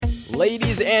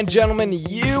Ladies and gentlemen,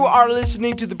 you are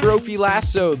listening to the Brophy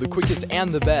Lasso, the quickest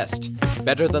and the best,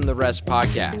 better than the rest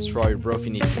podcast for all your Brophy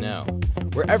needs to know.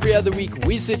 Where every other week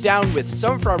we sit down with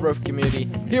some of our Brophy community,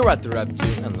 hear what they're up to,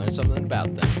 and learn something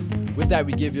about them. With that,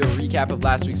 we give you a recap of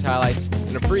last week's highlights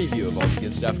and a preview of all the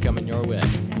good stuff coming your way.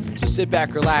 So sit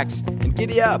back, relax, and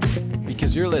giddy up,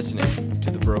 because you're listening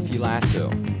to the Brophy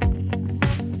Lasso.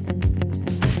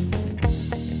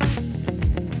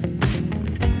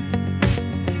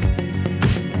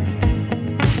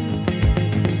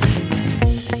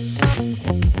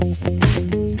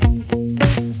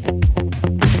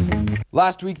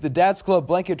 Last week, the Dad's Club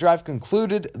blanket drive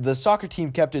concluded. The soccer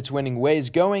team kept its winning ways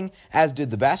going, as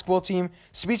did the basketball team.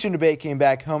 Speech and debate came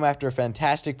back home after a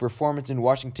fantastic performance in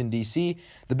Washington, D.C.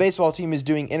 The baseball team is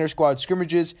doing inter-squad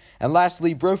scrimmages. And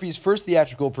lastly, Brophy's first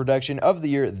theatrical production of the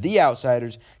year, The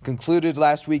Outsiders, concluded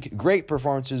last week. Great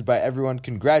performances by everyone.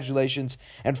 Congratulations.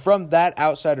 And from that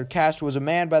outsider cast was a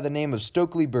man by the name of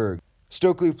Stokley Berg.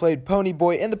 Stokley played Pony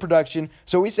Boy in the production,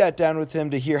 so we sat down with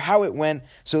him to hear how it went.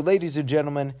 So ladies and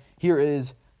gentlemen, here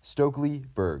is Stokley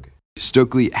Berg.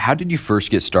 Stokley, how did you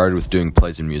first get started with doing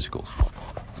plays and musicals?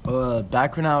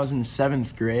 Back when I was in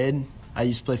 7th grade, I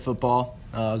used to play football.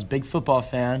 I was a big football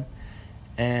fan,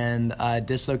 and I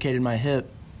dislocated my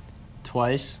hip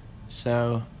twice.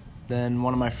 So then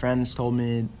one of my friends told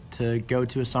me to go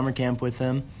to a summer camp with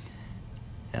him.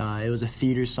 It was a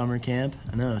theater summer camp.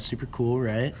 I know, super cool,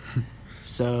 right?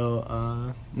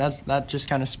 So that just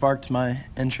kind of sparked my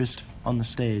interest on the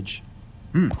stage.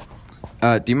 Do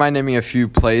you mind naming a few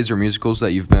plays or musicals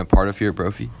that you've been a part of here at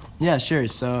Brophy? Yeah, sure.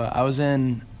 So I was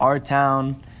in Our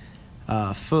Town,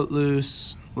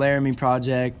 Footloose, Laramie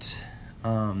Project,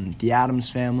 The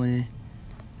Addams Family,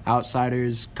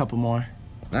 Outsiders, a couple more.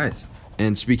 Nice.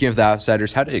 And speaking of The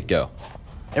Outsiders, how did it go?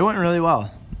 It went really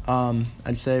well.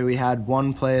 I'd say we had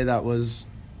one play that was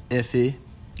iffy.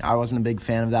 I wasn't a big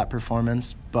fan of that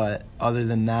performance, but other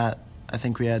than that, I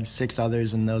think we had 6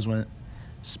 others, and those went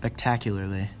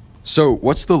spectacularly. So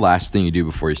what's the last thing you do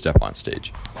before you step on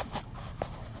stage?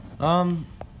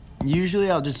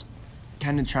 Usually I'll just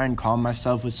kind of try and calm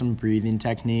myself with some breathing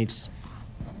techniques.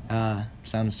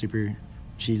 Sounds super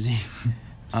cheesy.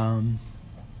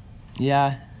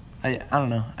 Yeah, I don't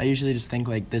know. I usually just think,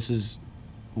 like, this is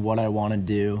what I want to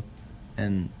do,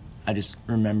 and I just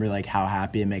remember, like, how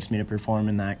happy it makes me to perform,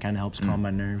 and that kind of helps calm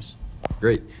my nerves.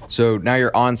 Great. So now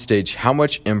you're on stage. How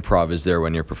much improv is there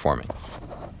when you're performing?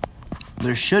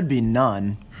 There should be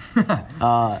none.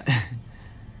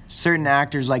 Certain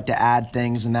actors like to add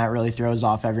things, and that really throws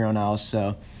off everyone else,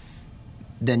 so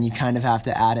then you kind of have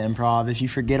to add improv. If you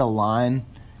forget a line,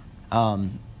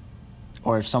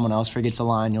 or if someone else forgets a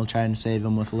line, you'll try and save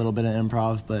them with a little bit of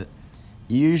improv, but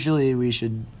usually we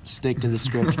should stick to the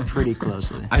script pretty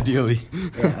closely. Ideally.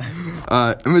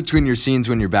 Yeah. In between your scenes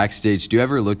when you're backstage, do you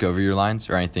ever look over your lines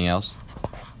or anything else?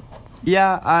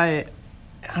 Yeah, I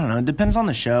don't know. It depends on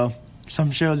the show.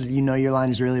 Some shows you know your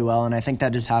lines really well, and I think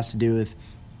that just has to do with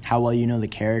how well you know the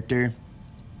character.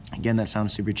 Again, that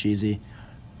sounds super cheesy.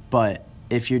 But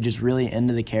if you're just really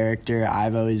into the character,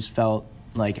 I've always felt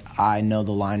like I know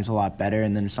the lines a lot better,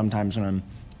 and then sometimes when I'm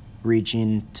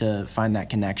reaching to find that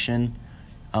connection,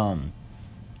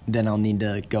 then I'll need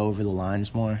to go over the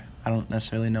lines more. I don't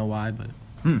necessarily know why, but...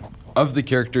 Of the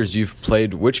characters you've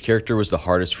played, which character was the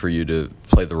hardest for you to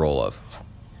play the role of?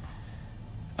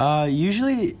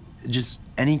 Usually just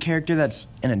any character that's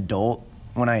an adult.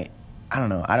 When I don't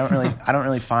know, I don't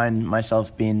really find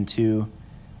myself being too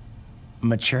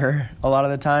mature a lot of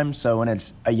the time. So when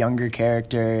it's a younger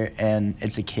character and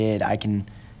it's a kid, I can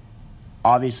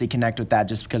obviously connect with that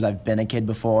just because I've been a kid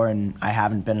before and I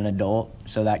haven't been an adult,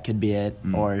 so that could be it,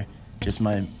 or just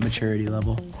my maturity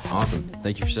level. Awesome.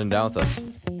 Thank you for sitting down with us.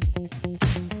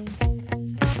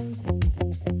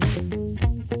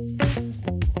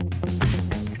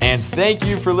 And thank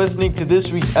you for listening to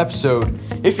this week's episode.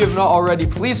 If you have not already,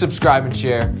 please subscribe and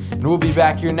share, and we'll be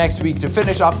back here next week to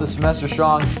finish off the semester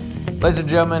strong. Ladies and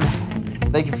gentlemen,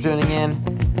 thank you for tuning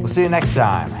in. We'll see you next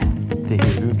time to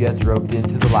hear who gets roped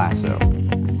into the lasso.